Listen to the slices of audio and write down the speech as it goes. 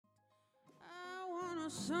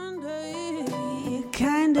Sunday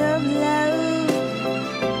kind of love.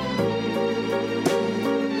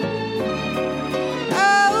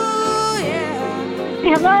 Oh, yeah.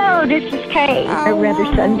 Hello, this is Kay, or rather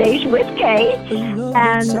Sundays with Kay,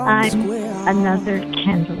 and I'm another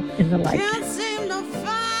candle in the light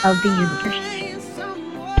of the universe.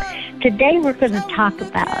 Today we're going to talk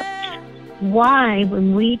about why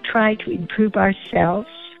when we try to improve ourselves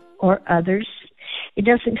or others, it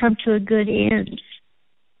doesn't come to a good end.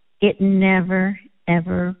 It never,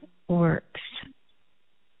 ever works.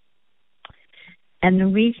 And the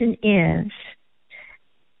reason is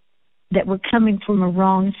that we're coming from a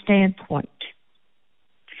wrong standpoint.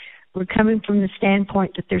 We're coming from the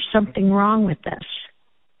standpoint that there's something wrong with us.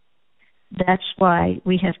 That's why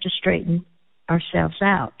we have to straighten ourselves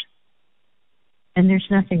out. And there's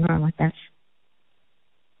nothing wrong with us.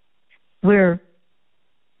 We're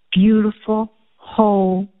beautiful,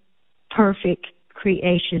 whole, perfect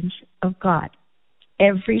creations of God.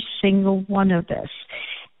 Every single one of us.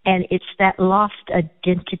 And it's that lost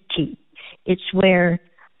identity. It's where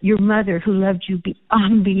your mother, who loved you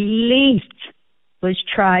beyond belief, was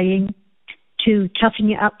trying to toughen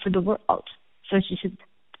you up for the world. So she said,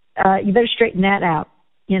 you better straighten that out.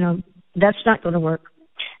 You know, that's not going to work.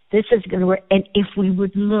 This isn't going to work. And if we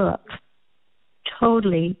would look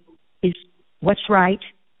totally is what's right,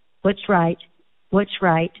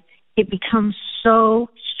 it becomes so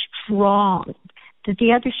strong that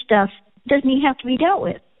the other stuff doesn't even have to be dealt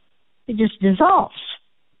with. It just dissolves.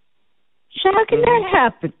 So how can that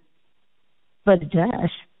happen? But it does.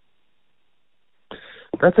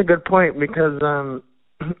 That's a good point because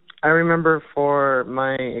I remember for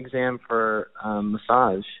my exam for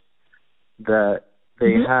massage that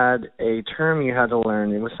they had a term you had to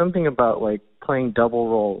learn. It was something about like playing double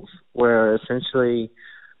roles where essentially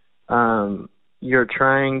you're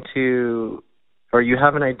trying to, or you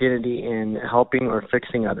have an identity in helping or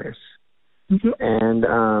fixing others. And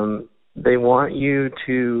they want you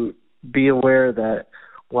to be aware that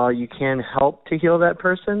while you can help to heal that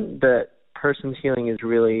person's healing is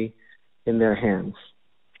really in their hands.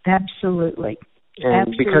 Absolutely.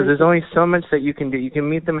 And because there's only so much that you can do. You can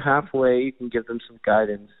meet them halfway, you can give them some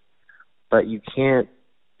guidance, but you can't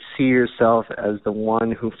see yourself as the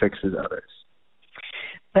one who fixes others.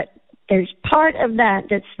 But there's part of that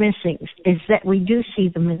that's missing, is that we do see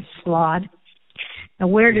them as flawed. Now,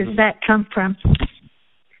 where does that come from?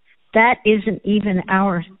 That isn't even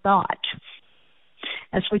our thought.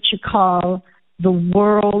 That's what you call the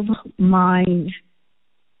world mind.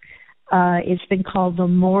 It's been called the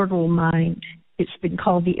mortal mind. It's been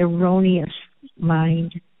called the erroneous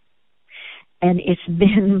mind. And it's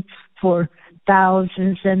been for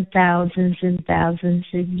thousands and thousands and thousands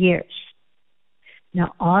of years.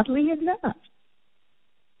 Now, oddly enough,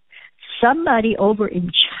 somebody over in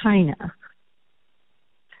China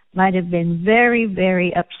might have been very,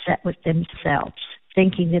 very upset with themselves,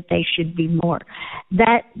 thinking that they should be more.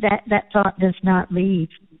 That thought does not leave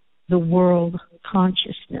the world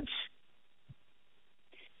consciousness.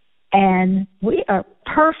 And we are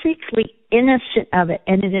perfectly innocent of it,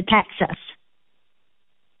 and it attacks us.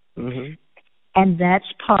 And that's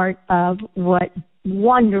part of what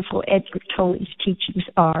wonderful Eckhart Tolle's teachings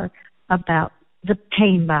are about the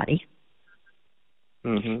pain body.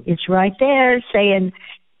 It's right there saying,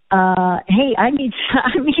 hey, I need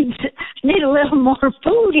a little more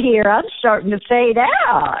food here. I'm starting to fade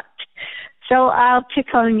out. So I'll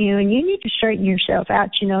pick on you, and you need to straighten yourself out.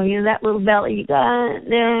 You know that little belly you got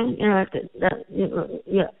there.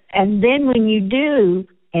 And then when you do,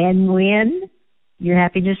 and when your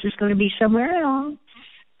happiness is going to be somewhere else,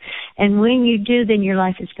 and when you do, then your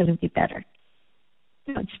life is going to be better.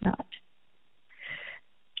 No, it's not.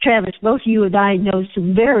 Travis, both you and I know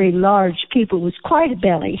some very large people with quite a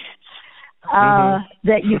belly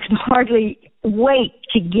that you can hardly wait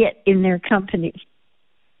to get in their company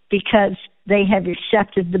because they have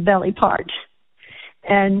accepted the belly part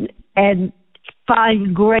and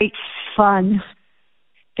find great fun.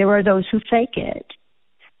 There are those who fake it.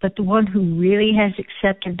 But the one who really has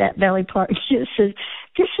accepted that belly part just says,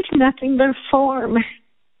 this is nothing but a form.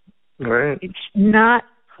 Right. It's not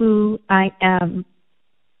who I am.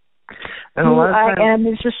 And who I am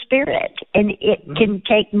is a spirit. And it can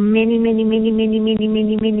take many, many, many, many, many,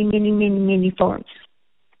 many, many, many, many, many forms.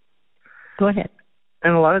 Go ahead.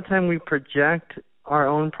 And a lot of time we project our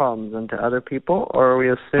own problems onto other people, or we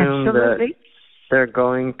assume that they're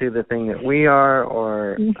going through the thing that we are,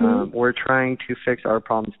 or we're trying to fix our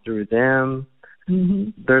problems through them.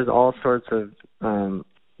 There's all sorts of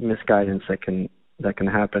misguidance that can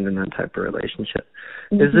happen in that type of relationship.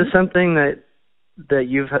 Is this something that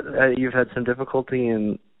you've had some difficulty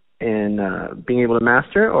in being able to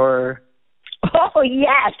master, or? Oh,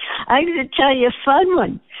 yes. I'm going to tell you a fun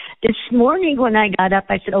one. This morning when I got up,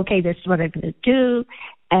 I said, okay, this is what I'm going to do.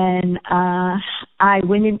 And I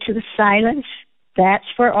went into the silence. That's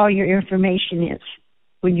where all your information is,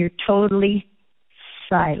 when you're totally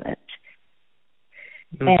silent.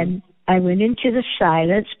 Mm-hmm. And I went into the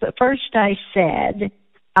silence, but first I said,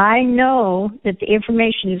 I know that the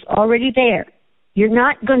information is already there. You're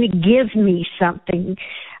not going to give me something.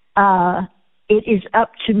 It is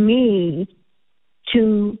up to me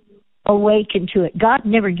to awaken to it. God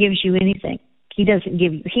never gives you anything. He doesn't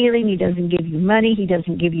give you healing. He doesn't give you money. He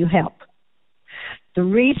doesn't give you help. The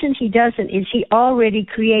reason he doesn't is he already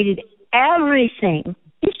created everything.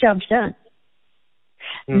 His job's done.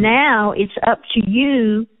 Mm-hmm. Now it's up to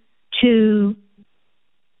you to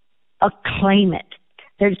claim it.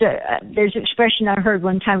 There's an expression I heard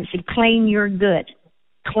one time. It said, claim your good.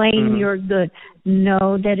 Claim your good.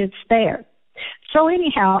 Know that it's there. So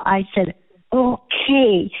anyhow, I said,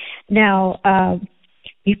 okay. Now,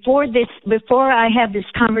 before I have this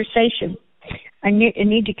conversation, I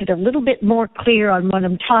need to get a little bit more clear on what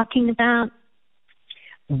I'm talking about.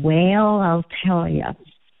 Well, I'll tell you.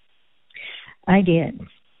 I did.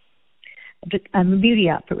 I'm a beauty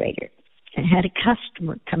operator and had a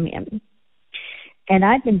customer come in. And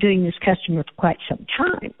I've been doing this customer for quite some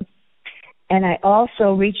time. And I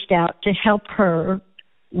also reached out to help her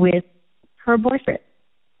with her boyfriend.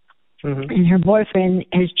 Mm-hmm. And her boyfriend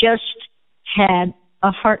has just had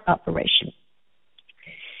a heart operation.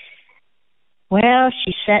 Well,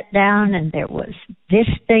 she sat down and there was this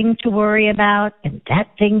thing to worry about and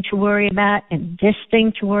that thing to worry about and this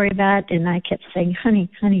thing to worry about. And I kept saying, honey,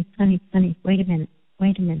 wait a minute.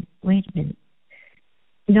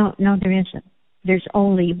 No, there isn't. There's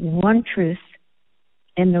only one truth,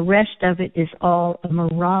 and the rest of it is all a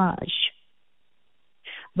mirage.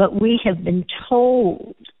 But we have been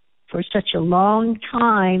told for such a long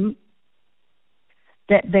time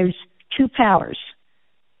that there's two powers.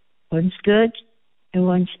 One's good and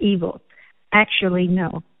one's evil. Actually,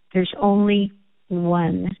 no. There's only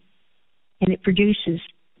one. And it produces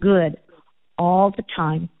good all the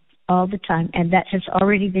time. And that has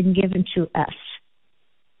already been given to us.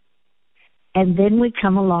 And then we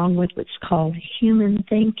come along with what's called human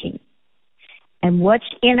thinking. And what's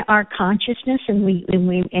in our consciousness, and we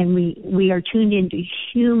are tuned into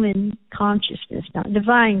human consciousness, not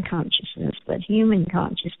divine consciousness, but human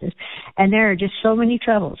consciousness. And there are just so many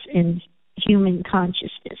troubles in human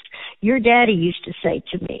consciousness. Your daddy used to say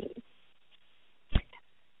to me,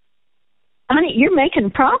 honey, you're making a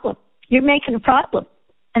problem.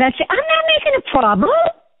 And I'd say, I'm not making a problem.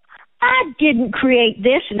 I didn't create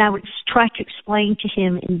this. And I would try to explain to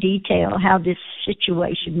him in detail how this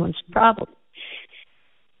situation was a problem.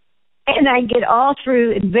 And I'd get all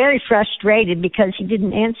through and very frustrated because he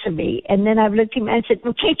didn't answer me. And then I looked at him and I said,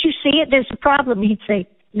 well, can't you see it? There's a problem. He'd say,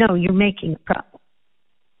 no, you're making a problem.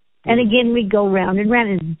 And again, we'd go round and round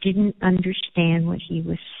and didn't understand what he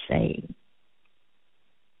was saying.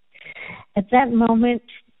 At that moment,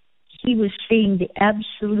 he was seeing the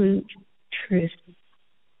absolute truth.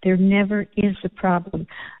 There never is a problem.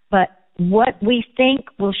 But what we think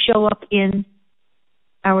will show up in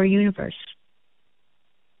our universe.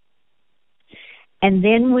 And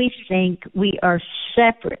then we think we are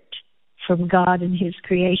separate from God and His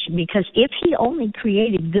creation. Because if He only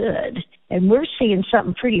created good, and we're seeing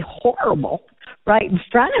something pretty horrible right in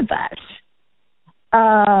front of us,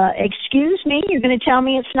 excuse me, you're going to tell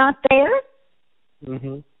me it's not there?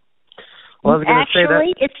 Mm-hmm. Well, I was going to say that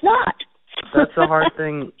actually, it's not. That's a hard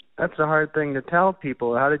thing. That's a hard thing to tell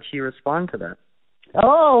people. How did she respond to that?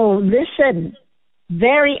 Oh, listen,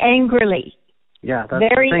 very angrily. Yeah, that's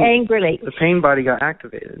very angrily. The pain body got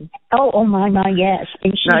activated. Oh my, yes.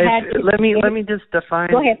 And she let me just define.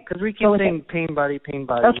 Go ahead. Because we keep saying pain body.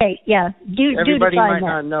 Okay, yeah. Everybody might that.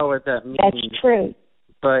 not know what that means. That's true.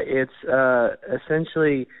 But it's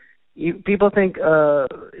essentially, people think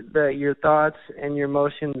that your thoughts and your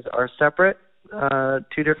emotions are separate,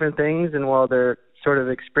 two different things, and while they're sort of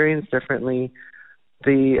experienced differently,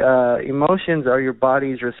 the emotions are your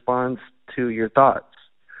body's response to your thoughts.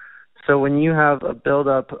 So when you have a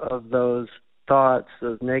buildup of those thoughts,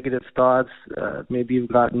 those negative thoughts, maybe you've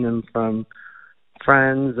gotten them from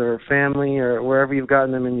friends or family or wherever you've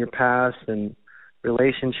gotten them in your past and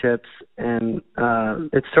relationships, and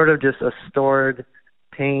it's sort of just a stored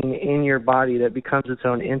pain in your body that becomes its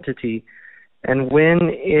own entity. And when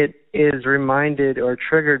it is reminded or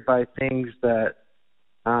triggered by things that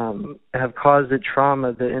have caused it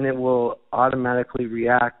trauma, and it will automatically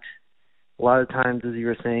react. A lot of times, as you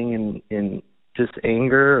were saying, in just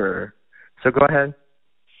anger, or so go ahead.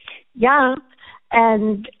 Yeah.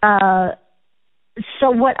 And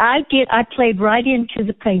so what I did, I played right into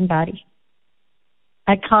the pain body.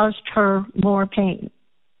 I caused her more pain.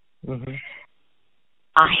 Mm-hmm.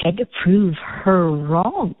 I had to prove her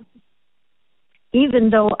wrong. Even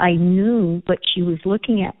though I knew what she was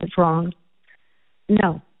looking at was wrong.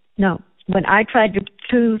 No. When I tried to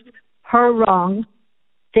prove her wrong,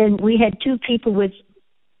 then we had two people with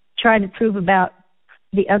trying to prove about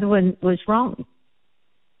the other one was wrong.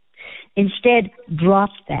 Instead,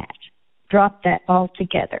 drop that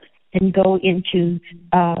altogether and go into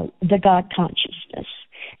the God consciousness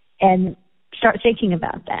and start thinking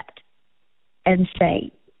about that and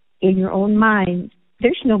say, in your own mind,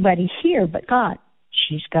 there's nobody here but God.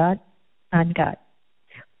 She's God, I'm God.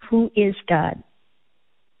 Who is God?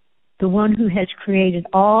 The one who has created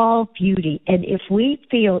all beauty. And if we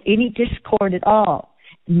feel any discord at all,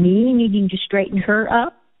 me needing to straighten her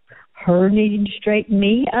up, her needing to straighten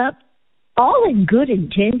me up, all in good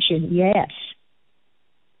intention, yes.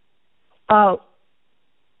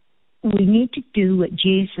 We need to do what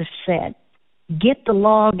Jesus said. Get the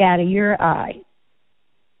log out of your eye,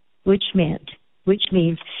 which means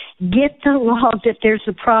get the log that there's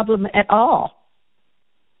a problem at all.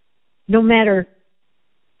 No matter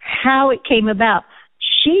how it came about,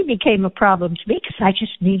 she became a problem to me because I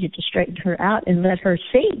just needed to straighten her out and let her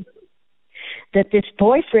see that this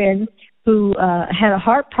boyfriend who had a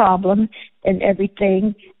heart problem and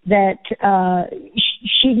everything, that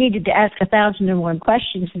she needed to ask 1,001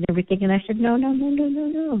 questions and everything. And I said,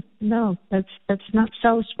 no, that's not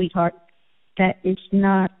so, sweetheart. That is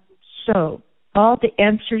not so. All the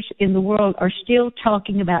answers in the world are still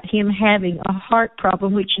talking about him having a heart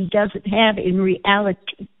problem, which he doesn't have in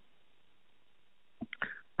reality.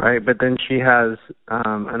 Right, but then she has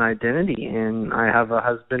an identity in, I have a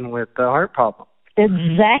husband with a heart problem.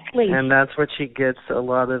 Exactly. And that's what she gets a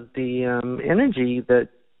lot of the energy that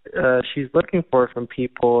she's looking for from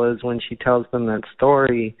people, is when she tells them that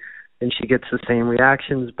story and she gets the same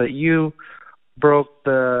reactions, but you broke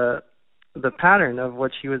the pattern of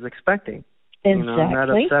what she was expecting. Exactly. You know, and that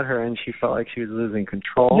upset her, and she felt like she was losing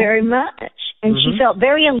control. Very much. And she felt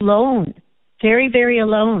very alone, very, very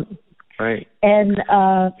alone. Right. And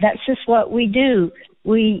that's just what we do.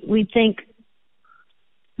 We think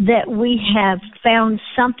that we have found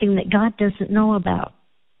something that God doesn't know about.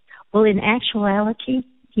 Well, in actuality,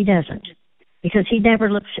 he doesn't, because he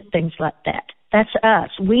never looks at things like that. That's us.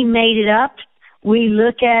 We made it up. We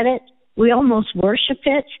look at it. We almost worship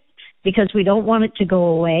it because we don't want it to go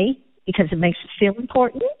away, because it makes us feel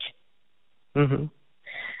important. Mm-hmm.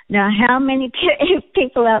 Now, how many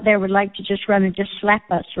people out there would like to just run and just slap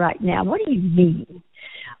us right now? What do you mean?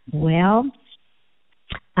 Well,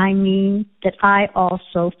 I mean that I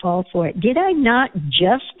also fall for it. Did I not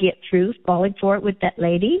just get through falling for it with that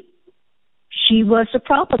lady? She was a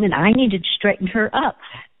problem, and I needed to straighten her up.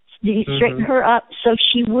 Straighten her up so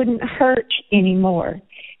she wouldn't hurt anymore.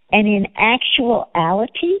 And in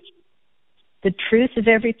actuality, the truth of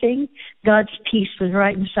everything, God's peace was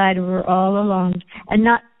right inside of her all along. And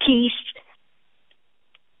not peace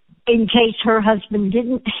in case her husband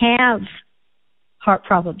didn't have heart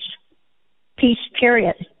problems. Peace,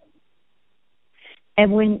 period.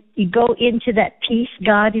 And when you go into that peace,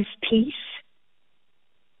 God is peace,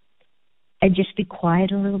 and just be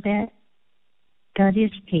quiet a little bit, God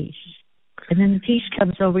is peace. And then the peace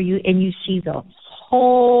comes over you, and you see the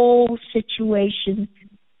whole situation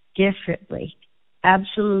differently,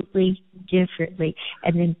 absolutely differently.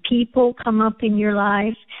 And then people come up in your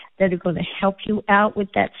life that are going to help you out with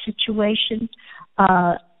that situation,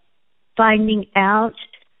 finding out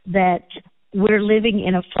that we're living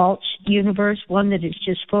in a false universe, one that is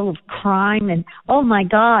just full of crime and, oh my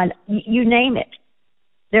God, you name it.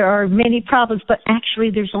 There are many problems, but actually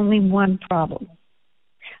there's only one problem.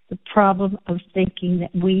 The problem of thinking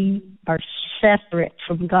that we are separate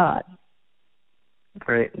from God.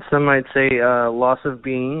 Right. Some might say loss of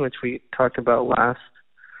being, which we talked about last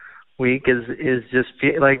week, is just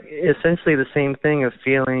like essentially the same thing of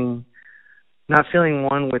not feeling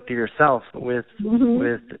one with yourself, with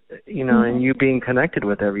you know, and you being connected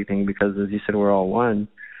with everything, because as you said, we're all one.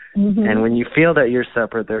 And when you feel that you're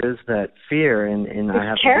separate, there is that fear, and I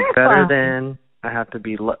have to be better than, I have to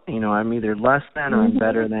be, you know, I'm either less than or I'm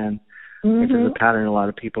better than, which is a pattern a lot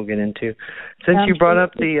of people get into. Since you brought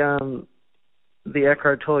up the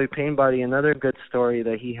Eckhart Tolle pain body, another good story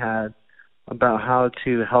that he had about how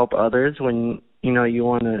to help others when, you know, you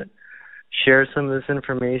want to share some of this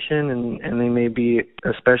information and they may be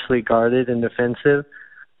especially guarded and defensive.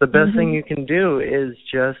 The best thing you can do is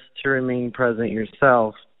just to remain present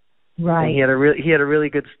yourself Right. And he had a really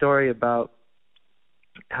good story about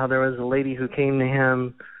how there was a lady who came to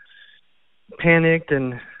him panicked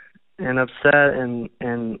and upset, and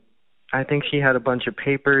I think she had a bunch of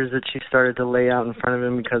papers that she started to lay out in front of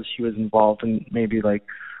him because she was involved in maybe like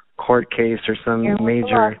court case or some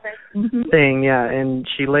major thing, and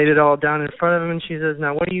she laid it all down in front of him, and she says,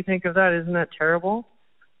 "Now what do you think of that? Isn't that terrible?"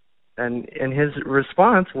 And his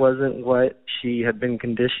response wasn't what she had been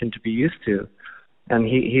conditioned to be used to. And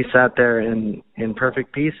he sat there in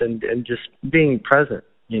perfect peace and just being present,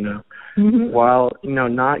 while,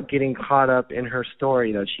 not getting caught up in her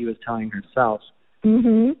story that she was telling herself.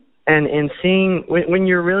 Mm-hmm. And seeing, when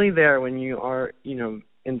you're really there, when you are,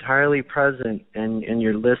 entirely present and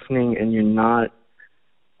you're listening and you're not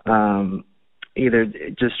either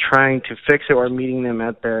just trying to fix it or meeting them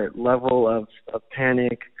at their level of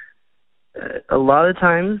panic, a lot of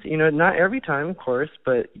times, not every time, of course,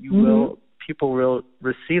 but people will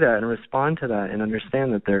see that and respond to that and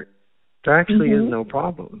understand that there actually is no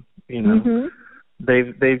problem.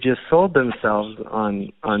 They've just sold themselves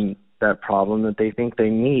on that problem that they think they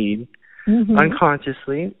need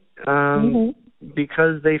unconsciously,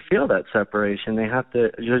 because they feel that separation. They have to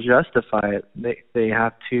justify it. They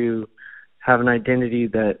have to have an identity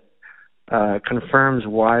that confirms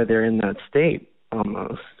why they're in that state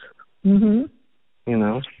almost. And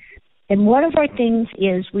one of our things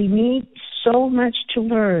is we need so much to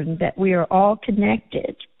learn that we are all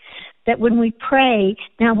connected, that when we pray,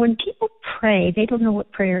 now when people pray, they don't know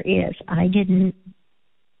what prayer is. I didn't.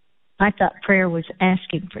 I thought prayer was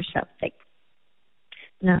asking for something.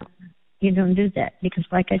 No, you don't do that, because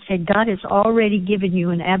like I said, God has already given you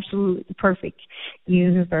an absolutely perfect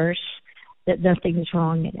universe that nothing is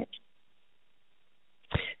wrong in it.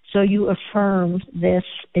 So you affirm this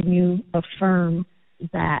and you affirm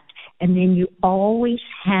that, and then you always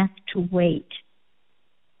have to wait.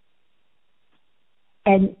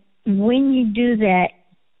 And when you do that,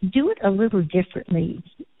 do it a little differently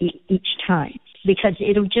each time, because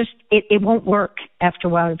it'll just, it won't work after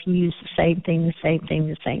a while if you use the same thing.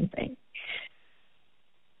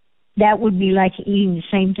 That would be like eating the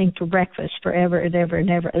same thing for breakfast forever and ever and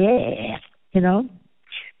ever.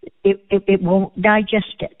 It won't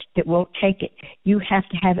digest it. It won't take it. You have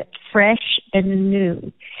to have it fresh and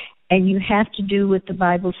new. And you have to do what the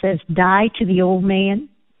Bible says, die to the old man.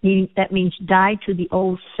 That means die to the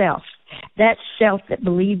old self. That self that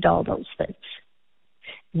believed all those things.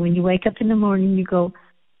 When you wake up in the morning, you go,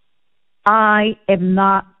 I am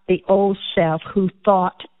not the old self who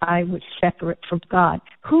thought I was separate from God.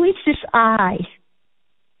 Who is this I?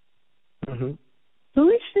 Who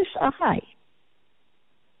is this I?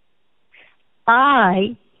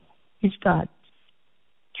 I is God.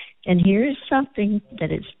 And here's something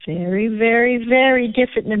that is very, very, very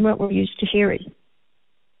different than what we're used to hearing.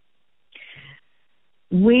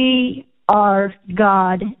 We are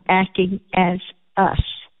God acting as us.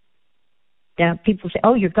 Now, people say,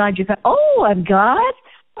 oh, you're God, you're God. Oh, I'm God?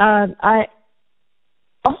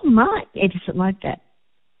 Oh, my. It isn't like that.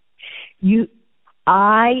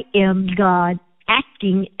 I am God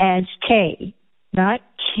acting as K, not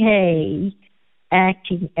K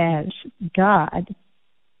acting as God.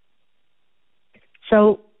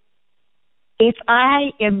 So, if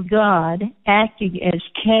I am God acting as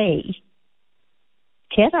K,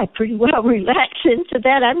 can I pretty well relax into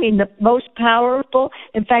that? I mean, the most powerful,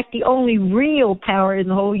 in fact, the only real power in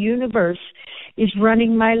the whole universe is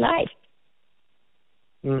running my life.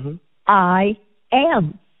 I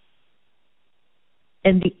am.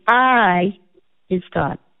 And the I is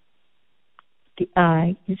God. The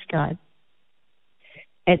I is God.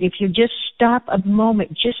 And if you just stop a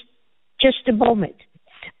moment, just a moment.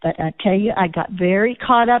 But I tell you, I got very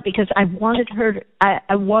caught up because I wanted her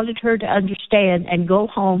to understand and go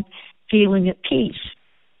home feeling at peace.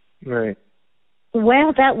 Right.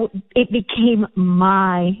 Well, it became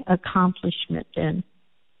my accomplishment then.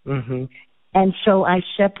 And so I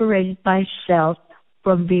separated myself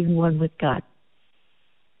from being one with God.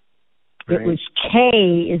 Right. It was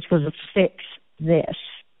K is going to fix this.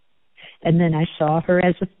 And then I saw her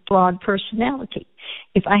as a flawed personality.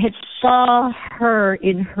 If I had saw her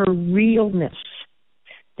in her realness,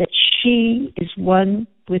 that she is one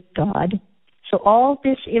with God, so all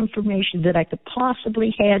this information that I could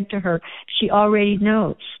possibly hand to her, she already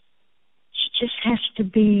knows. She just has to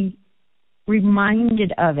be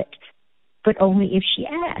reminded of it, but only if she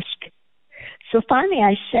asks. So finally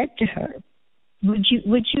I said to her, would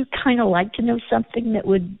you kind of like to know something that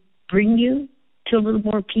would bring you to a little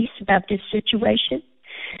more peace about this situation?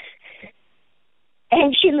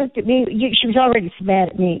 And she looked at me. She was already mad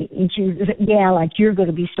at me. And she was, yeah, like, you're going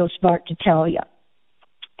to be so smart to tell you.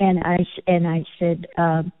 And I said,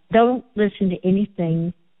 don't listen to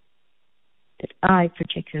anything that I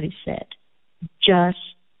particularly said. Just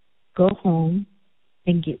go home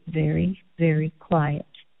and get very, very quiet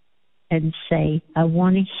and say, I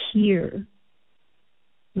want to hear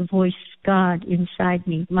the voice of God inside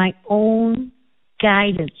me, my own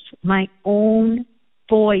guidance, my own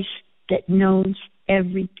voice that knows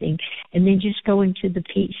everything. And then just go into the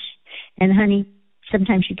peace. And honey,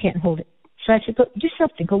 sometimes you can't hold it. So I said, go do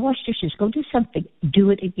something. Go wash dishes. Go do something. Do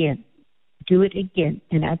it again. Do it again.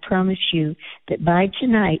 And I promise you that by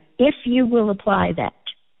tonight, if you will apply that,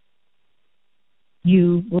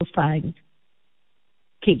 you will find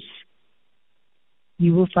peace.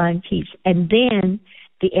 You will find peace. And then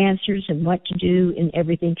the answers and what to do and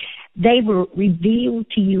everything, they were revealed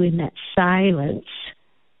to you in that silence.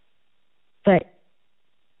 But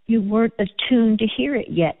you weren't attuned to hear it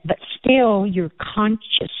yet. But still, your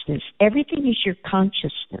consciousness, everything is your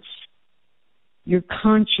consciousness. Your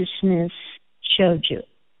consciousness showed you.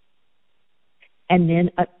 And then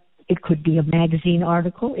it could be a magazine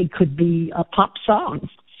article. It could be a pop song.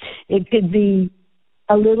 It could be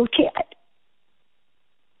a little kid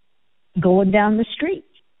going down the street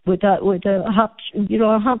with a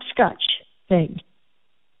hopscotch thing.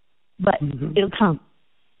 But it'll come.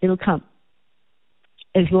 It'll come.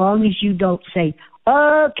 As long as you don't say,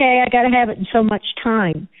 okay, I got to have it in so much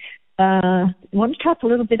time. Want to talk a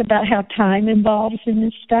little bit about how time involves in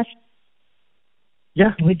this stuff?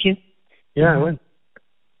 Yeah. Would you? Yeah, I would.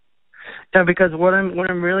 Yeah, because what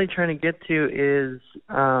I'm really trying to get to is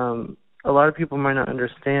a lot of people might not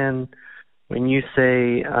understand when you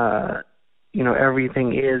say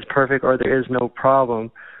everything is perfect or there is no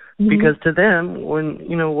problem. Because to them, when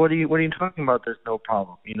what are you talking about? There's no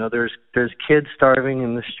problem. There's kids starving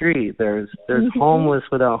in the street. There's homeless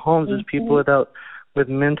without homes. There's people with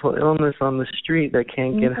mental illness on the street that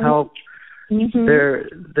can't get help.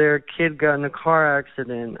 Their kid got in a car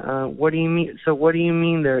accident. What do you mean? So what do you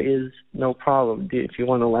mean there is no problem? If you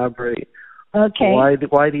want to elaborate, okay,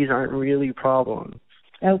 why these aren't really problems?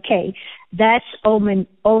 Okay, that's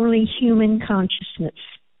only human consciousness.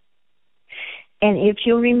 And if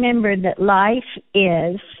you'll remember that life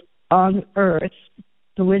is on Earth,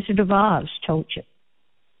 the Wizard of Oz told you,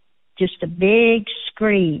 just a big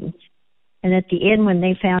screen. And at the end, when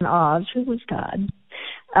they found Oz, who was God,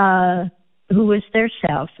 who was their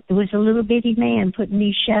self, it was a little bitty man putting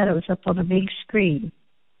these shadows up on a big screen.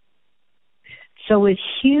 So with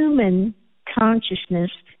human consciousness,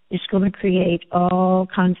 it's going to create all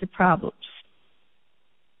kinds of problems.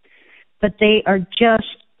 But they are just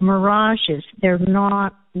mirages. They're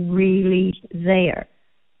not really there.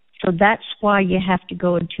 So that's why you have to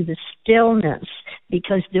go into the stillness,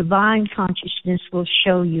 because divine consciousness will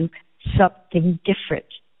show you something different,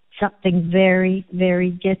 something very, very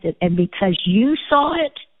different. And because you saw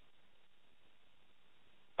it,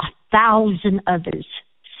 1,000 others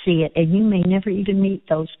see it. And you may never even meet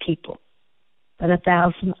those people, but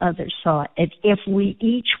 1,000 others saw it. And if we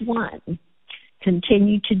each one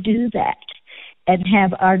continue to do that, and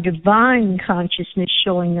have our divine consciousness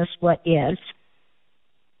showing us what is,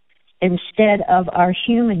 instead of our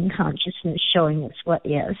human consciousness showing us what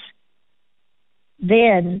is,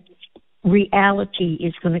 then reality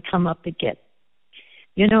is going to come up again.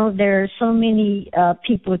 There are so many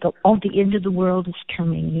people that go, the end of the world is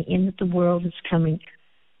coming, the end of the world is coming.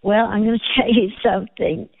 Well, I'm going to tell you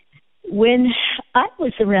something. When I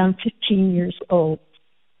was around 15 years old,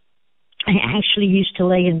 I actually used to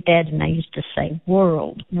lay in bed and I used to say,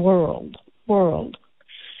 world, world, world,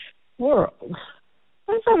 world.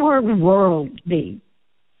 What does the word world mean?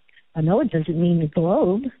 I know it doesn't mean the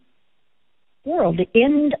globe. World, the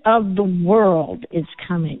end of the world is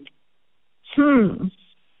coming. And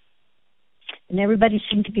everybody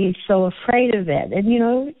seemed to be so afraid of it.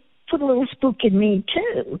 And, put a little spook in me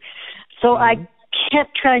too. So I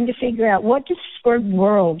kept trying to figure out, what does this word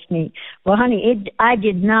world mean? Well, honey, I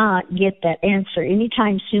did not get that answer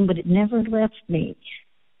anytime soon, but it never left me.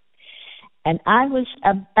 And I was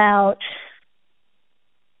about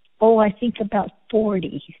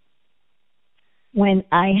 40, when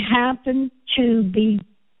I happened to be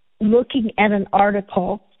looking at an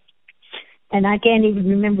article, and I can't even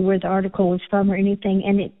remember where the article was from or anything,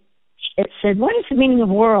 and it said, what is the meaning of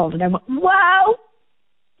world? And I went, wow!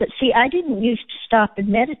 But see, I didn't used to stop and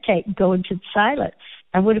meditate and go into the silence.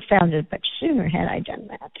 I would have found it much sooner had I done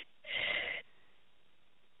that.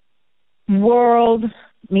 World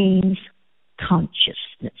means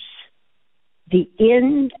consciousness. The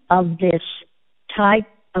end of this type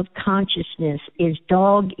of consciousness is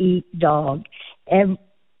dog eat dog. And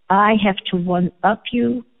I have to one-up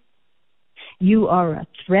you, You are a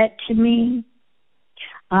threat to me.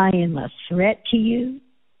 I am a threat to you.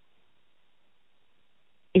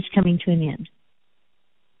 It's coming to an end.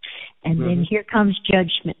 And then here comes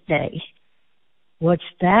Judgment Day. What's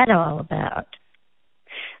that all about?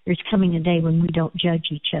 There's coming a day when we don't judge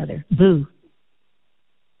each other. Boo.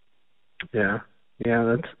 Yeah,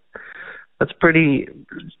 that's pretty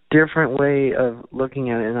different way of looking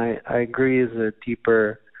at it, and I agree is a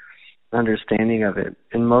deeper understanding of it.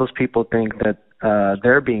 And most people think that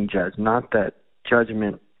they're being judged, not that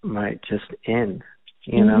judgment might just end,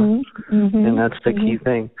 you know? And that's the key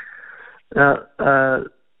thing. The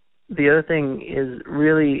other thing is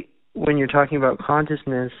really when you're talking about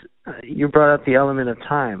consciousness, you brought up the element of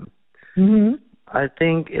time. I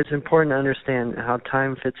think it's important to understand how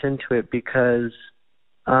time fits into it because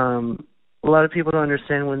a lot of people don't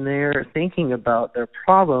understand when they're thinking about their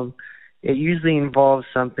problem, it usually involves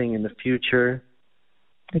something in the future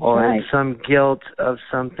or some guilt of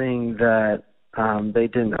something that they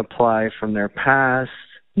didn't apply from their past,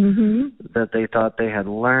 that they thought they had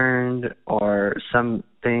learned, or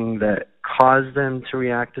something that caused them to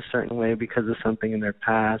react a certain way because of something in their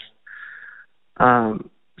past.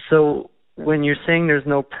 So when you're saying there's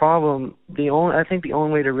no problem, I think the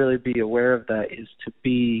only way to really be aware of that is to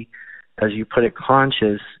be, as you put it,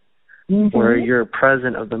 conscious, where you're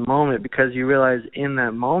present of the moment, because you realize in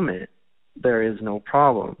that moment there is no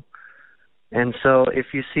problem. And so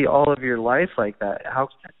if you see all of your life like that,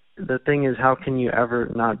 the thing is, how can you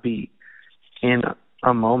ever not be in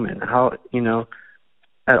a moment? How,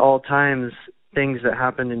 at all times, things that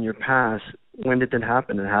happened in your past, when did it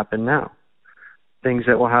happen? It happened now. Things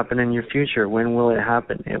that will happen in your future, when will it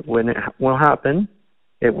happen? When it will happen,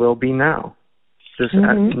 it will be now. Just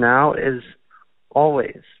now is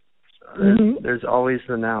always. There's always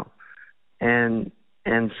the now. And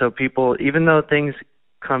so people, even though things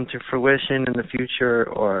come to fruition in the future,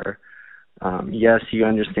 or yes, you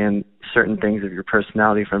understand certain things of your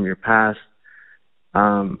personality from your past,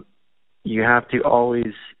 you have to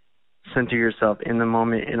always center yourself in the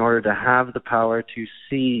moment in order to have the power to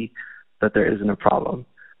see that there isn't a problem.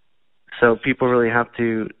 So people really have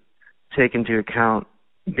to take into account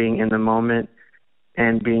being in the moment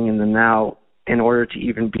and being in the now in order to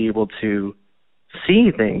even be able to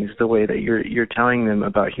see things the way that you're telling them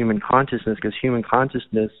about human consciousness, because human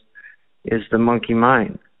consciousness is the monkey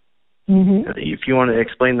mind. If you want to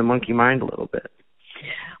explain the monkey mind a little bit.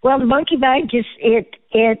 Well, the monkey mind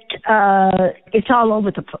it's all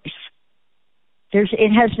over the place.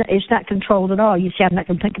 It's not controlled at all. You say, I'm not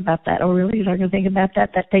going to think about that. Oh, really? You're not going to think about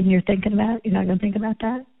that? That thing you're thinking about? You're not going to think about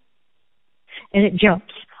that? And it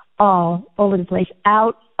jumps all over the place,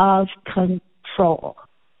 out of control.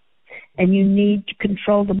 And you need to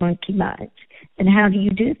control the monkey mind. And how do you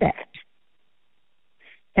do that?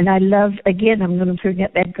 And I love, again, I'm going to bring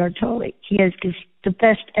up Eckhart Tolle. He has the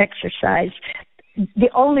best exercise, the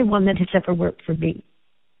only one that has ever worked for me.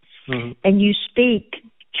 And you speak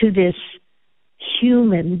to this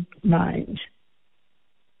human mind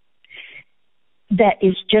that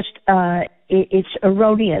is just, it's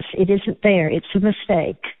erroneous. It isn't there. It's a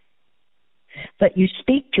mistake. But you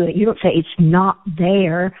speak to it. You don't say it's not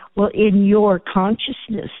there. Well, in your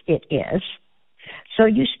consciousness, it is. So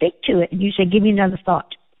you speak to it and you say, give me another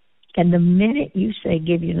thought. And the minute you say,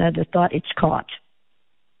 give you another thought, it's caught.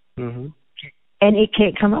 And it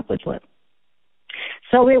can't come up with one.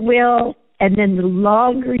 So it will, and then the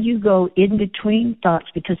longer you go in between thoughts,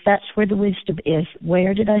 because that's where the wisdom is.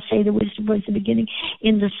 Where did I say the wisdom was the beginning?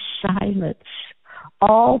 In the silence.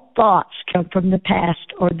 All thoughts come from the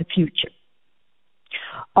past or the future.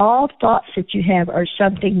 All thoughts that you have are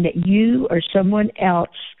something that you or someone else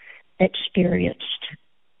experienced.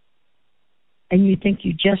 And you think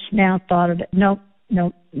you just now thought of it. No.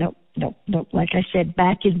 Like I said,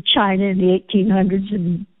 back in China in the 1800s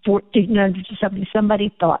and 1400s or something, somebody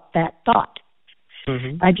thought that thought.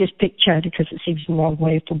 I just picked China because it seems a long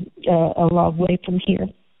way from here.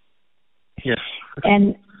 Yeah.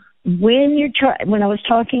 And when when I was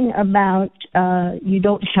talking about you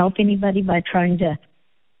don't help anybody by trying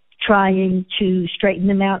to straighten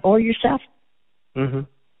them out or yourself,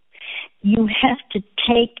 you have to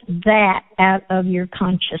take that out of your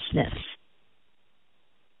consciousness.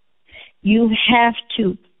 You have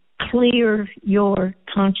to clear your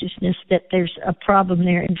consciousness that there's a problem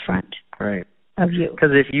there in front of you.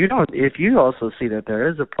 Because if you also see that there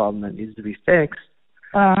is a problem that needs to be fixed,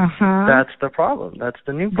 that's the problem. That's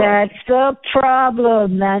the new problem. That's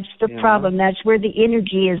the problem. That's where the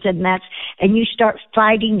energy is, and you start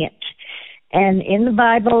fighting it. And in the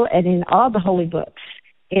Bible and in all the holy books,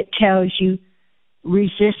 it tells you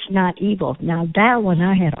resist not evil. Now that one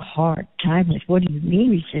I had a hard time with. What do you mean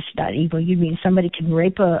resist not evil? You mean somebody can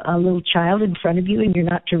rape a little child in front of you and you're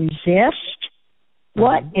not to resist?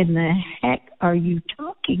 What in the heck are you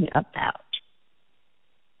talking about?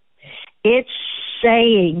 It's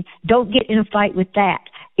saying, don't get in a fight with that.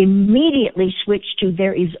 Immediately switch to,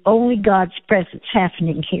 there is only God's presence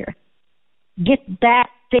happening here. Get that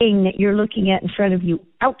thing that you're looking at in front of you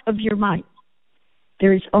out of your mind.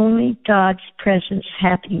 There is only God's presence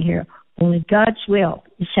happening here. Only God's will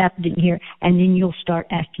is happening here, and then you'll start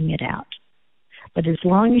acting it out. But as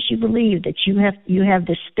long as you believe that you have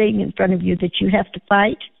this thing in front of you that you have to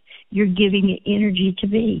fight, you're giving it energy to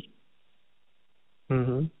be.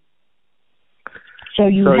 Mm-hmm. So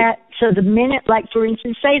the minute, like for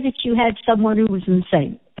instance, say that you had someone who was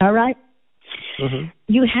insane, all right? Mm-hmm.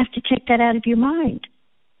 You have to take that out of your mind.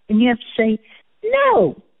 And you have to say,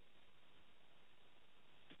 no.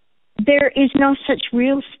 There is no such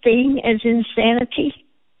real thing as insanity.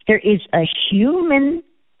 There is a human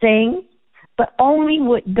thing, but only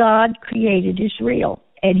what God created is real.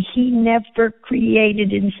 And He never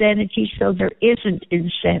created insanity, so there isn't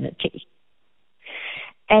insanity.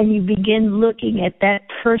 And you begin looking at that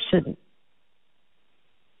person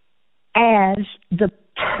as the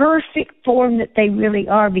perfect form that they really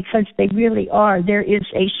are, because they really are. There is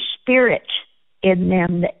a spirit in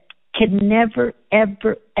them that can never,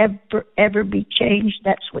 ever, ever, ever be changed.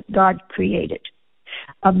 That's what God created,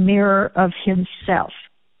 a mirror of Himself.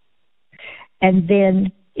 And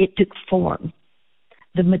then it took form,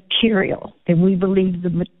 the material, and we believe the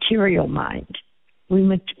material mind.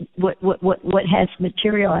 What has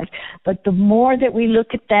materialized. But the more that we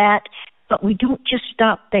look at that, but we don't just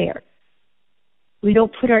stop there. We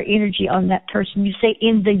don't put our energy on that person. You say,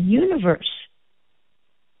 in the universe,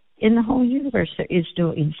 in the whole universe, there is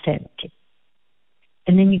no insanity.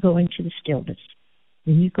 And then you go into the stillness.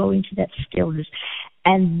 And you go into that stillness.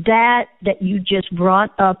 And that you just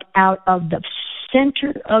brought up out of the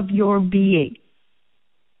center of your being,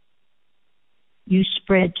 you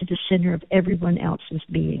spread to the center of everyone else's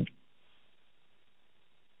being.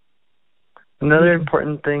 Another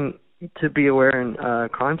important thing to be aware in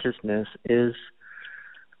consciousness is,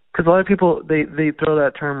 because a lot of people, they throw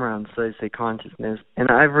that term around, so they say consciousness. And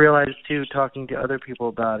I've realized, too, talking to other people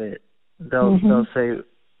about it, they'll say,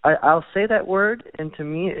 I'll say that word, and to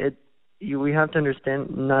me, we have to understand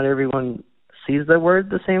not everyone sees the word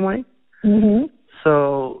the same way. Mm-hmm.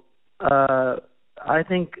 So I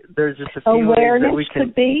think there's just a few awareness ways that we can...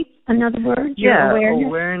 could be another word. Yeah,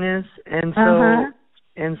 awareness.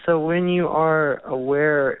 And so when you are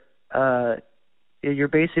aware, you're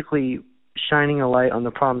basically shining a light on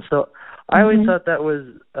the problem. So I always thought that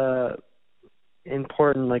was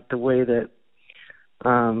important, like the way that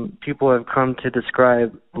people have come to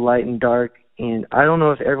describe light and dark. And I don't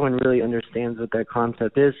know if everyone really understands what that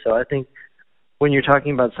concept is. So I think when you're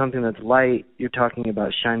talking about something that's light, you're talking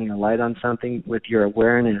about shining a light on something with your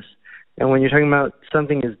awareness. And when you're talking about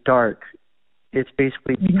something is dark, it's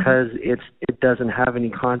basically because it doesn't have any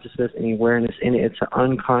consciousness, any awareness in it. It's an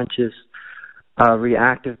unconscious,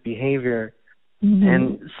 reactive behavior. Mm-hmm.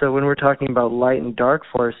 And so when we're talking about light and dark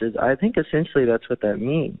forces, I think essentially that's what that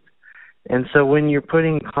means. And so when you're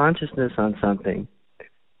putting consciousness on something,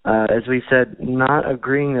 as we said, not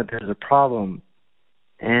agreeing that there's a problem,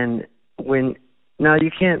 and now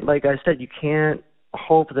you can't, like I said, you can't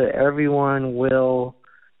hope that everyone will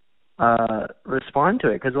respond to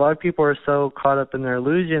it, because a lot of people are so caught up in their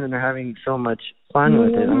illusion and they're having so much fun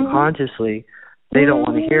with it unconsciously. They don't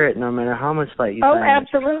want to hear it, no matter how much light you shine. Oh,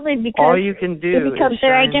 absolutely, because all you can do it becomes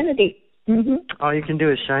their identity. Mm-hmm. All you can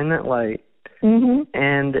do is shine that light,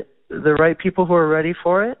 and the right people who are ready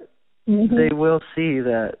for it, they will see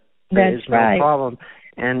that there is no problem.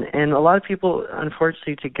 And a lot of people,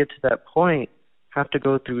 unfortunately, to get to that point, have to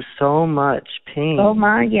go through so much pain. Oh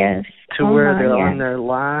my, yes. To where they're on their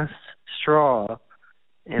last straw,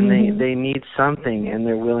 and they need something, and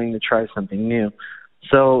they're willing to try something new.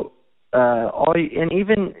 So, and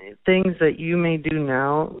even things that you may do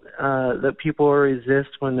now that people will resist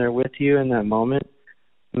when they're with you in that moment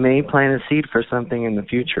may plant a seed for something in the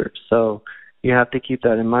future. So you have to keep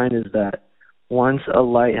that in mind, is that once a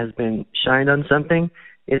light has been shined on something,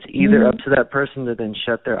 it's either up to that person to then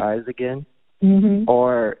shut their eyes again,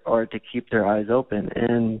 or to keep their eyes open.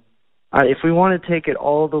 And if we want to take it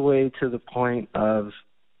all the way to the point of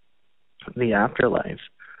the afterlife,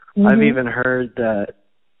 I've even heard that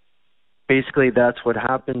basically that's what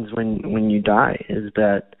happens when you die, is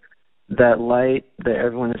that light that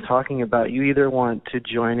everyone is talking about, you either want to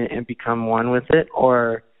join it and become one with it,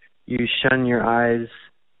 or you shun your eyes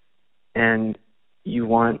and you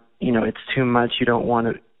want it's too much. You don't want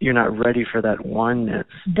to. You're not ready for that oneness.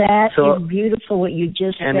 That is beautiful what you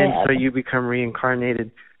just said. And then so you become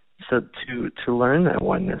reincarnated, so to learn that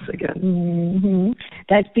oneness again. Mm-hmm.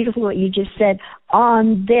 That's beautiful what you just said.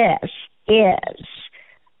 On this is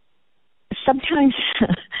sometimes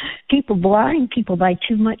people blind people by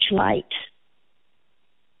too much light.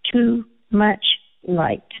 Too much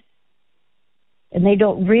light. And they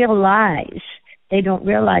don't realize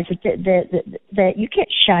that you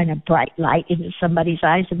can't shine a bright light into somebody's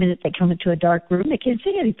eyes the minute they come into a dark room. They can't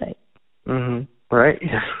see anything. Mm-hmm. Right.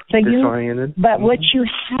 So disoriented. But what you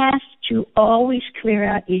have to always clear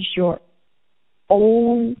out is your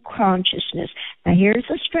own consciousness. Now, here's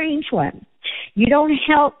a strange one. You don't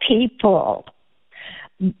help people,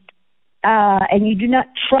 and you do not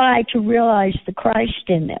try to realize the Christ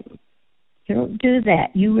in them. You don't do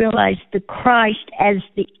that. You realize the Christ as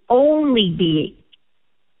the only being.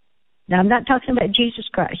 Now, I'm not talking about Jesus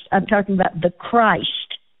Christ. I'm talking about the Christ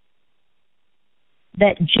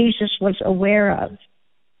that Jesus was aware of.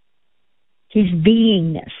 His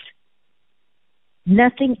beingness.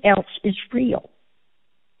 Nothing else is real.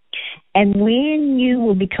 And when you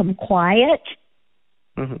will become quiet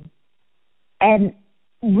and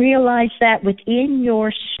realize that within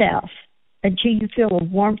yourself, until you feel a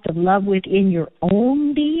warmth of love within your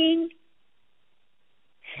own being,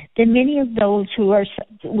 then many of those who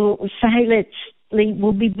will silently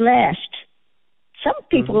will be blessed. Some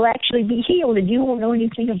people will actually be healed, and you won't know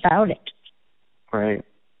anything about it. Right.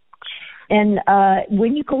 And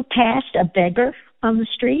when you go past a beggar on the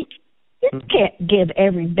street, you can't give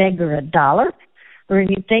every beggar $1 or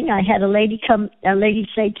anything. I had a lady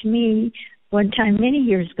say to me one time many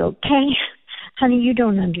years ago, "Kay, honey, you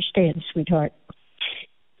don't understand, sweetheart.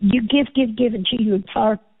 You give until you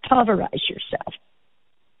pulverize yourself.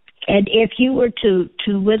 And if you were to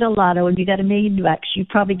win a lotto and you got $1 million, you'd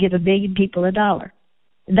probably give 1 million people $1.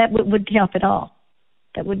 That wouldn't help at all.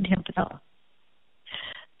 That wouldn't help at all.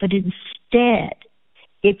 But instead,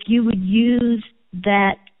 if you would use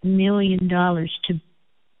that $1 million to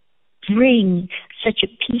bring such a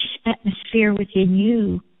peace atmosphere within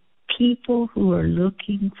you, people who are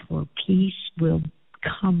looking for peace will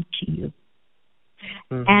come to you.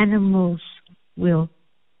 Animals will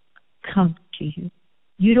come to you.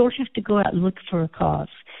 You don't have to go out and look for a cause.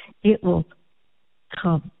 It will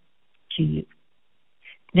come to you.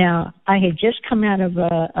 Now, I had just come out of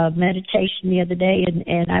a meditation the other day,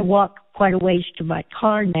 and I walk quite a ways to my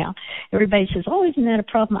car now. Everybody says, "Oh, isn't that a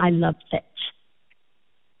problem?" I love that.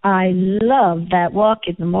 I love that walk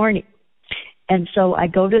in the morning. And so I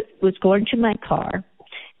was going to my car,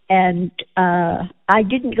 and I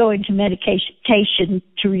didn't go into meditation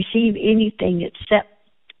to receive anything except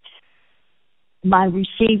my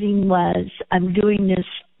receiving was, I'm doing this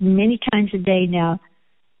many times a day now,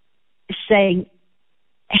 saying,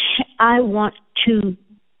 I want to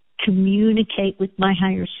communicate with my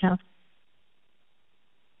higher self.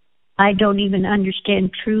 I don't even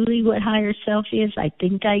understand truly what higher self is. I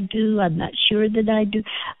think I do. I'm not sure that I do.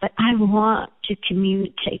 But I want to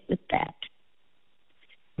communicate with that.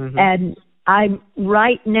 And I'm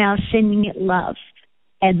right now sending it love.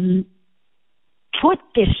 And put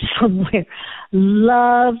this somewhere.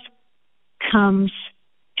 Love comes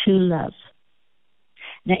to love.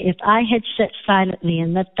 Now, if I had sat silently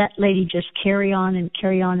and let that lady just carry on in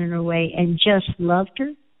her way and just loved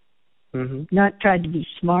her, not tried to be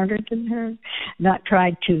smarter than her, not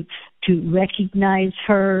tried to recognize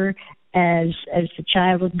her as the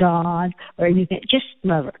child of God or anything, just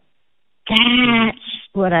love her. That's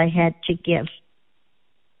what I had to give.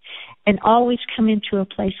 And always come into a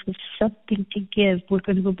place with something to give. We're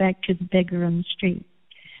going to go back to the beggar on the street.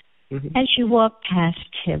 As you walk past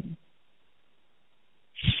him,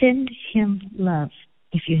 send him love.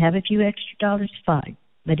 If you have a few extra dollars, fine.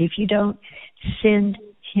 But if you don't, send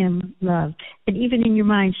him love. And even in your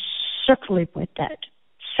mind, circle him with that.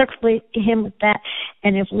 Circle him with that.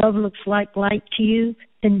 And if love looks like light to you,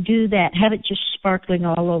 then do that. Have it just sparkling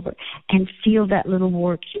all over. And feel that little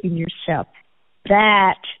warmth in yourself.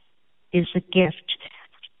 That is a gift.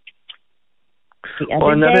 The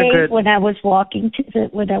other day, when I was walking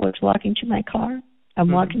to my car,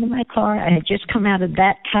 I'm walking to my car. I had just come out of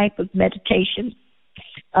that type of meditation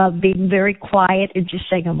of being very quiet and just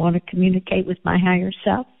saying I want to communicate with my higher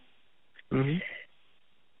self. And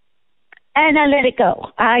I let it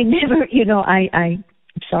go. I never, I'm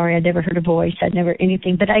sorry, I never heard a voice. I never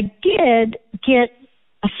anything, but I did get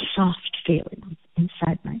a soft feeling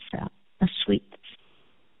inside myself, a sweetness.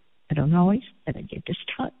 I don't always, but I get this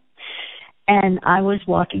time. And I was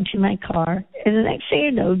walking to my car, and the next thing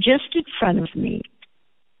you know, just in front of me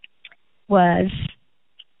was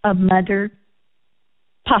a mother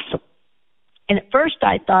possum. And at first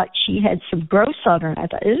I thought she had some growths on her. I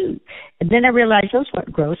thought, ooh. And then I realized those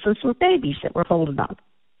weren't growths. Those were babies that were holding on.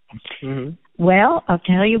 Mhm. Well, I'll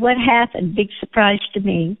tell you what happened. Big surprise to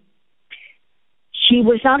me. She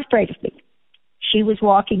was not afraid of me. She was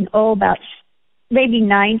walking, about maybe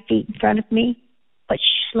 9 feet in front of me. But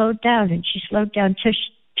she slowed down, and she slowed down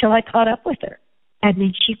till I caught up with her. And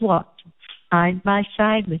then she walked side by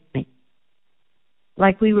side with me,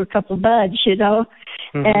 like we were a couple buds,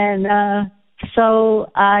 Mhm. And so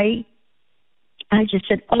I just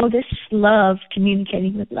said, oh, this is love,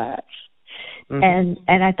 communicating with love. Mhm.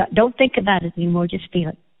 And I thought, don't think about it anymore, just feel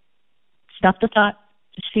it. Stop the thought,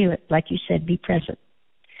 just feel it. Like you said, be present.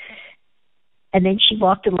 And then she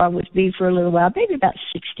walked along with me for a little while, maybe about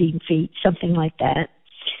 16 feet, something like that.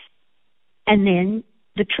 And then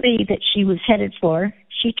the tree that she was headed for,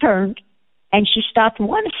 she turned, and she stopped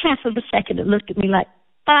 1/2 of a second and looked at me like,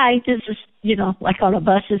 bye, this is, like on a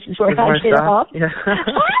bus, this is where I get off. Yeah.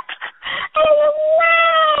 Oh,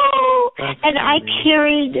 wow! That's and I funny.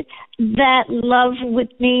 carried that love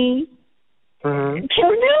with me Mhm.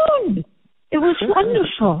 till noon. It was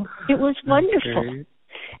wonderful. It was wonderful. Great.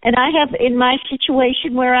 And I have, in my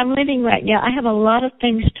situation where I'm living right now, I have a lot of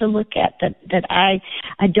things to look at that I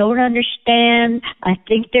don't understand. I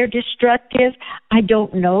think they're destructive. I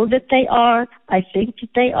don't know that they are. I think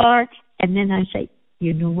that they are. And then I say,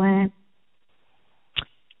 you know what?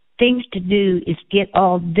 Things to do is get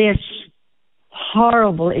all this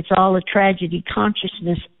horrible, it's all a tragedy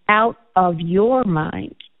consciousness out of your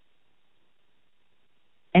mind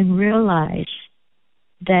and realize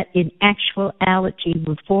that in actuality,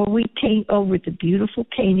 before we paint over the beautiful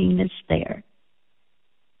painting that's there,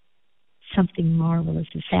 something marvelous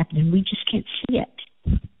is happening. We just can't see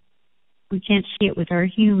it. We can't see it with our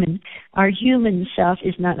human self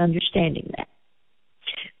is not understanding that.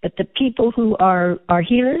 But the people who are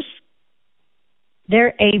healers,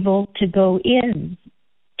 they're able to go in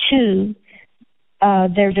to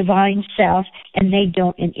their divine self, and they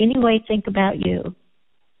don't in any way think about you.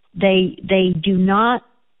 They do not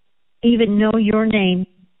even know your name.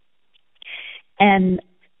 And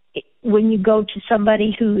when you go to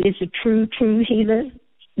somebody who is a true healer,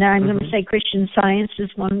 now I'm going to say Christian Science is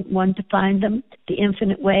one to find them. The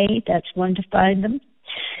Infinite Way, that's one to find them.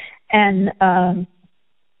 And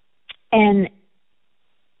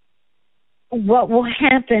what will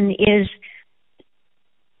happen is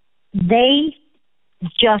they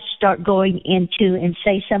just start going into and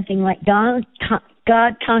say something like, God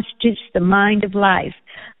constitutes the mind of life,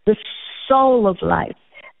 the soul of life,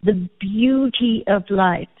 the beauty of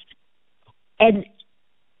life. And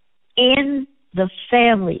in the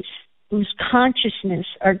families whose consciousness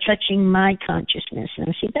are touching my consciousness.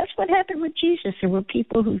 And see, that's what happened with Jesus. There were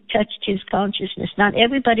people who touched his consciousness. Not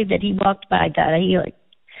everybody that he walked by got a healing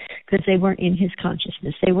because they weren't in his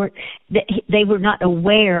consciousness. They were not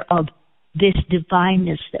aware of this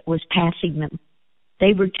divineness that was passing them.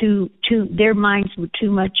 They were their minds were too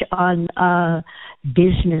much on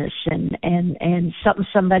business and something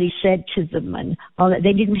somebody said to them and all that.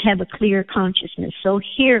 They didn't have a clear consciousness. So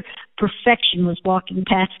here, perfection was walking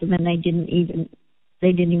past them, and they didn't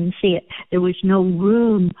even see it. There was no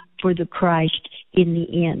room for the Christ in the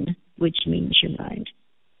inn, which means your mind.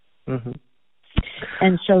 Mm-hmm.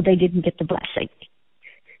 And so they didn't get the blessing.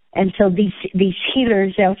 And so these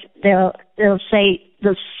healers, they'll say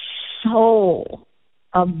the soul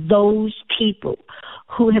of those people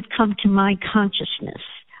who have come to my consciousness,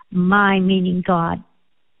 my meaning God,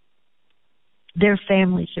 their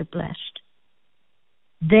families are blessed.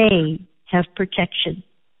 They have protection,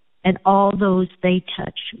 and all those they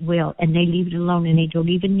touch will, and they leave it alone, and they don't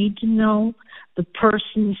even need to know the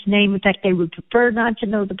person's name. In fact, they would prefer not to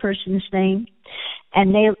know the person's name,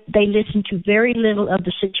 and they listen to very little of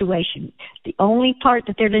the situation. The only part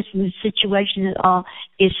that they're listening to the situation at all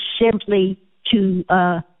is simply to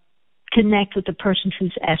connect with the person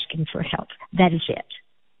who's asking for help. That is it.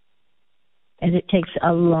 And it takes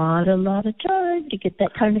a lot of time to get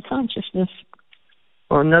that kind of consciousness.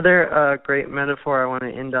 Well, another great metaphor I want to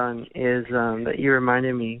end on is that you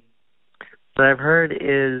reminded me that I've heard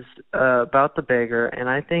is about the beggar, and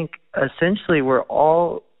I think essentially we're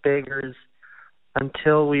all beggars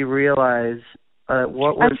until we realize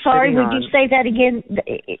what we're I'm sorry, sitting would on. you say that again?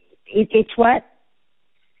 It's what?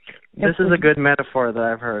 This is a good metaphor that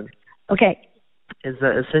I've heard. Okay. Is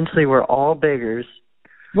that essentially we're all beggars.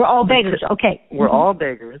 We're all beggars, okay. We're all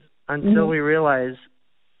beggars until Mhm. we realize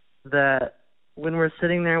that when we're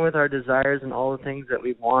sitting there with our desires and all the things that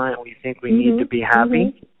we want, we think we need to be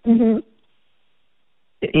happy. Mm-hmm.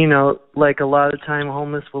 You know, like a lot of time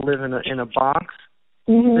homeless will live in a box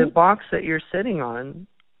the box that you're sitting on,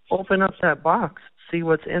 open up that box, see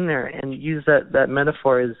what's in there, and use that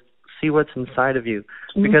metaphor is see what's inside of you.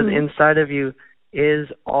 Because inside of you is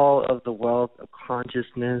all of the wealth of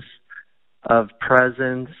consciousness, of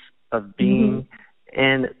presence, of being,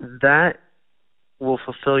 and that will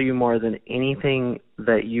fulfill you more than anything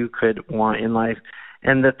that you could want in life.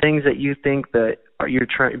 And the things that you think that you're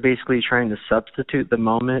basically trying to substitute the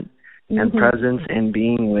moment and presence and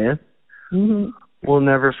being with will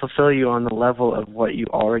never fulfill you on the level of what you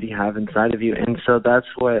already have inside of you. And so that's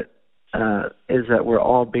what is that we're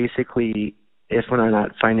all basically, if we're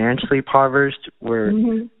not financially impoverished, we're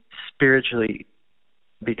spiritually,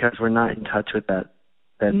 because we're not in touch with that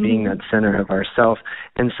being that center of ourself.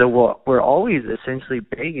 And so we're always essentially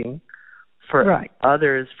begging for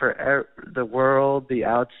others, for the world, the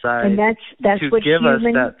outside, and that's to what give us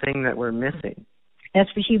that thing that we're missing. That's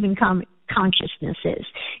what human consciousness is.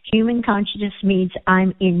 Human consciousness means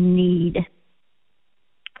I'm in need.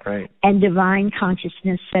 Right. And divine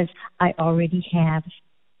consciousness says, I already have.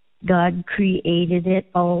 God created it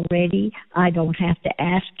already. I don't have to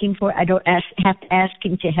ask him for it. I don't have to ask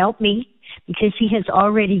him to help me, because he has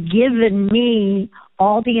already given me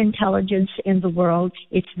all the intelligence in the world.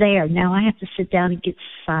 It's there. Now I have to sit down and get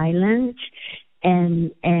silent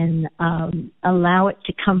and allow it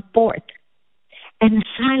to come forth. And the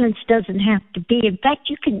silence doesn't have to be. In fact,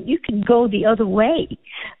 you can go the other way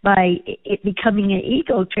by it becoming an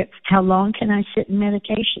ego trip. How long can I sit in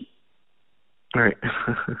meditation? Right.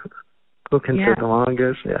 Who can sit the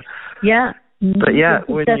longest? Yeah. Yeah. But yeah,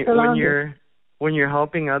 when you're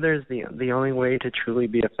helping others, the only way to truly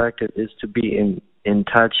be effective is to be in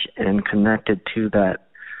touch and connected to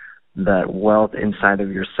that wealth inside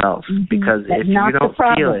of yourself. Because if you don't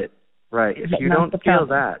feel it, if you don't feel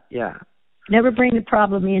that, never bring the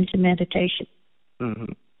problem into meditation,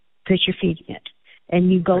 because you're feeding it.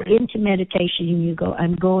 And you go into meditation and you go,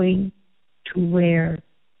 I'm going to where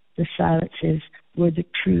the silence is, where the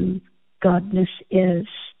true godness is,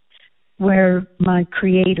 where my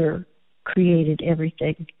Creator created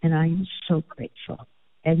everything, and I am so grateful.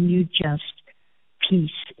 And you just peace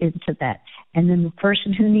into that. And then the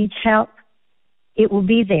person who needs help, it will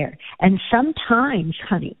be there. And sometimes,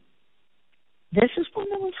 honey, this is one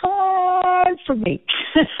that was hard for me.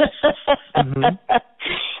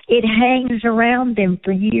 It hangs around them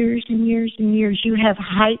for years and years and years. You have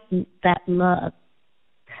heightened that love,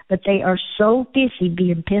 but they are so busy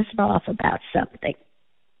being pissed off about something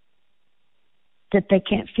that they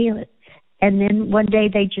can't feel it. And then one day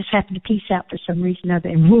they just happen to peace out for some reason or other,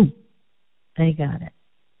 and boom, they got it.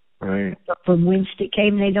 Right. But from whence it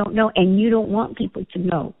came, they don't know, and you don't want people to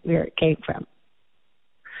know where it came from.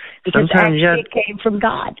 Because actually it came from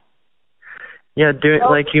God. Yeah, do it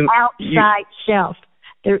like you. Outside self.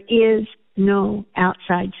 There is no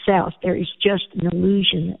outside self. There is just an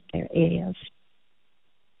illusion that there is.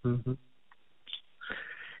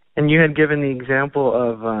 And you had given the example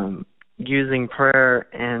of using prayer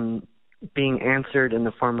and being answered in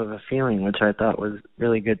the form of a feeling, which I thought was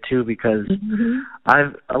really good too, because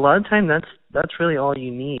a lot of time that's really all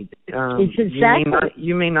you need.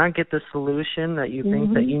 You may not get the solution that you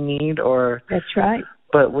think that you need, or that's right.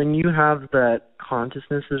 But when you have that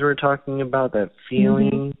consciousness, as we're talking about, that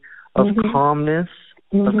feeling of calmness,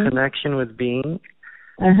 of connection with being,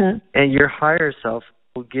 and your higher self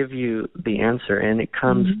will give you the answer, and it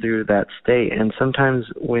comes through that state. And sometimes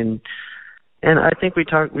and I think we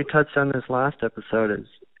touched on this last episode,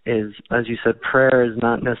 is as you said, prayer is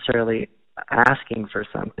not necessarily asking for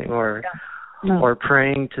something or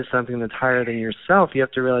praying to something that's higher than yourself. You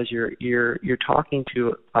have to realize you're talking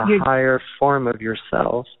to a higher form of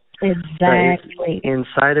yourself. Exactly.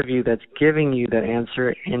 Inside of you, that's giving you that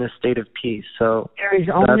answer in a state of peace. So there is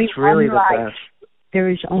only that's really one the life. best. There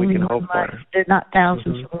is only one life. There are not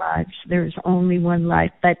thousands of lives. There is only one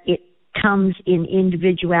life, but it comes in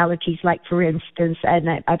individualities. Like, for instance, and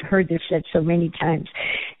I've heard this said so many times,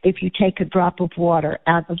 if you take a drop of water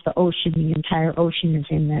out of the ocean, the entire ocean is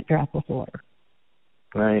in that drop of water.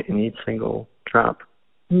 Right, in each single drop.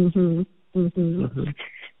 And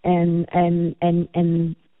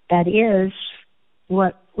that is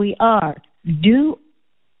what we are. Do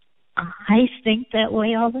I think that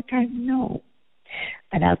way all the time? No.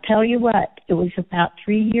 But I'll tell you what, it was about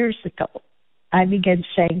 3 years ago, I began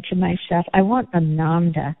saying to myself, I want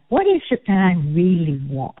Ananda. What is it that I really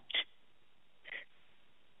want?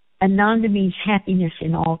 Ananda means happiness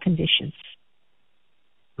in all conditions.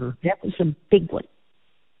 That was a big one.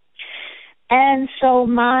 And so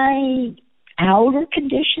my outer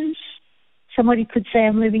conditions, somebody could say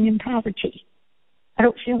I'm living in poverty. I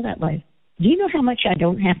don't feel that way. Do you know how much I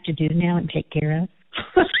don't have to do now and take care of?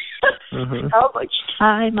 How much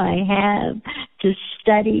time I have to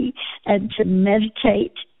study and to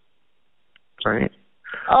meditate. Right.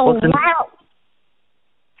 Oh, wow.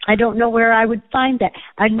 I don't know where I would find that.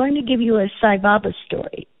 I'm going to give you a Sai Baba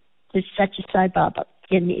story. There's such a Sai Baba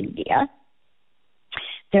in India.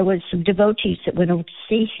 There was some devotees that went over to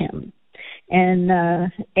see him, and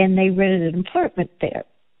they rented an apartment there.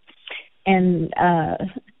 And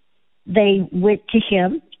they went to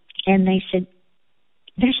him, and they said,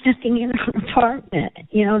 "There's nothing in our apartment.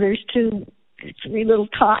 You know, there's 3 little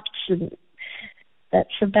cots, and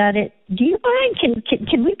that's about it. Do you mind?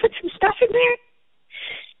 Can we put some stuff in there?"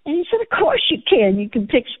 And he said, "Of course you can. You can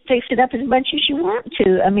fix it up as much as you want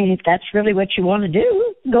to. I mean, if that's really what you want to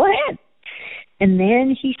do, go ahead." And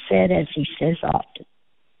then he said, as he says often,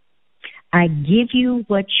 "I give you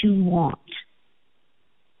what you want,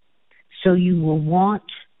 so you will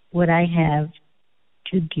want what I have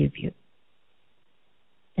to give you."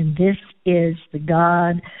 And this is the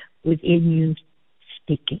God within you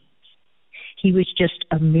speaking. He was just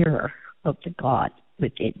a mirror of the God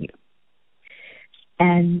within you.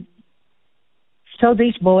 And so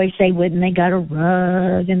these boys, they went and they got a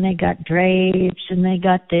rug and they got drapes and they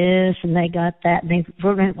got this and they got that. And they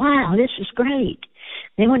were going, "Wow, this is great."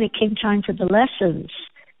 Then when it came time for the lessons,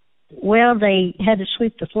 well, they had to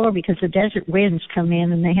sweep the floor because the desert winds come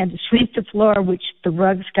in, and they had to sweep the floor, which the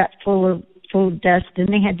rugs got full of dust, and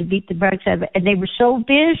they had to beat the rugs out of it. And they were so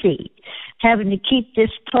busy having to keep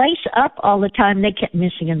this place up all the time, they kept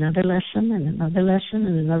missing another lesson and another lesson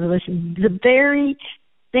and another lesson. The very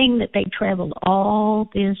thing that they traveled all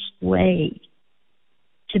this way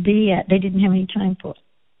to be at, they didn't have any time for.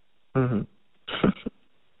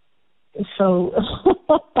 So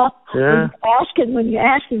yeah. when you're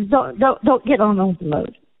asking, don't get on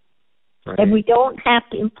overload. Right. And we don't have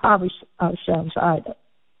to impoverish ourselves either.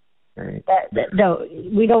 Right. No,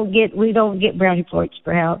 we don't get brownie points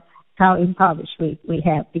for how impoverished we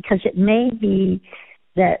have, because it may be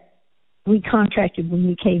that we contracted when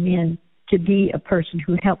we came in to be a person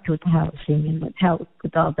who helped with housing and would help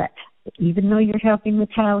with all that. But even though you're helping with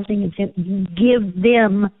housing, you give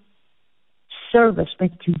them service,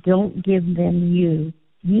 but you don't give them you.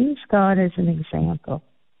 Use God as an example.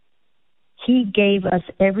 He gave us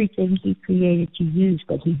everything He created to use,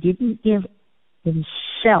 but He didn't give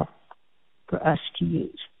Himself for us to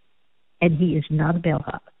use. And He is not a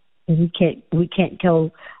bellhop. And we can't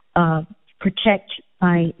go protect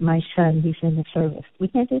my son. He's in the service. We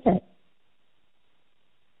can't do that.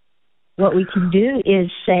 What we can do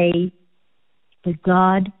is say the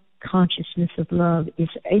God consciousness of love is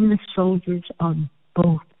in the soldiers on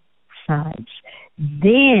both sides.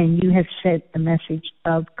 Then you have sent the message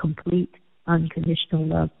of complete unconditional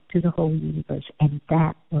love to the whole universe, and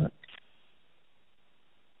that works.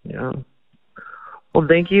 Yeah. Well,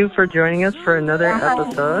 thank you for joining us for another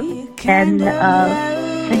episode. And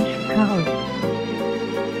thanks for calling.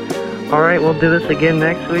 All right, we'll do this again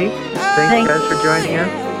next week. Thanks guys for joining us.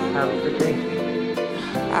 Have a good day.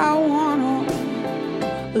 I want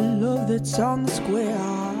a love that's on the square.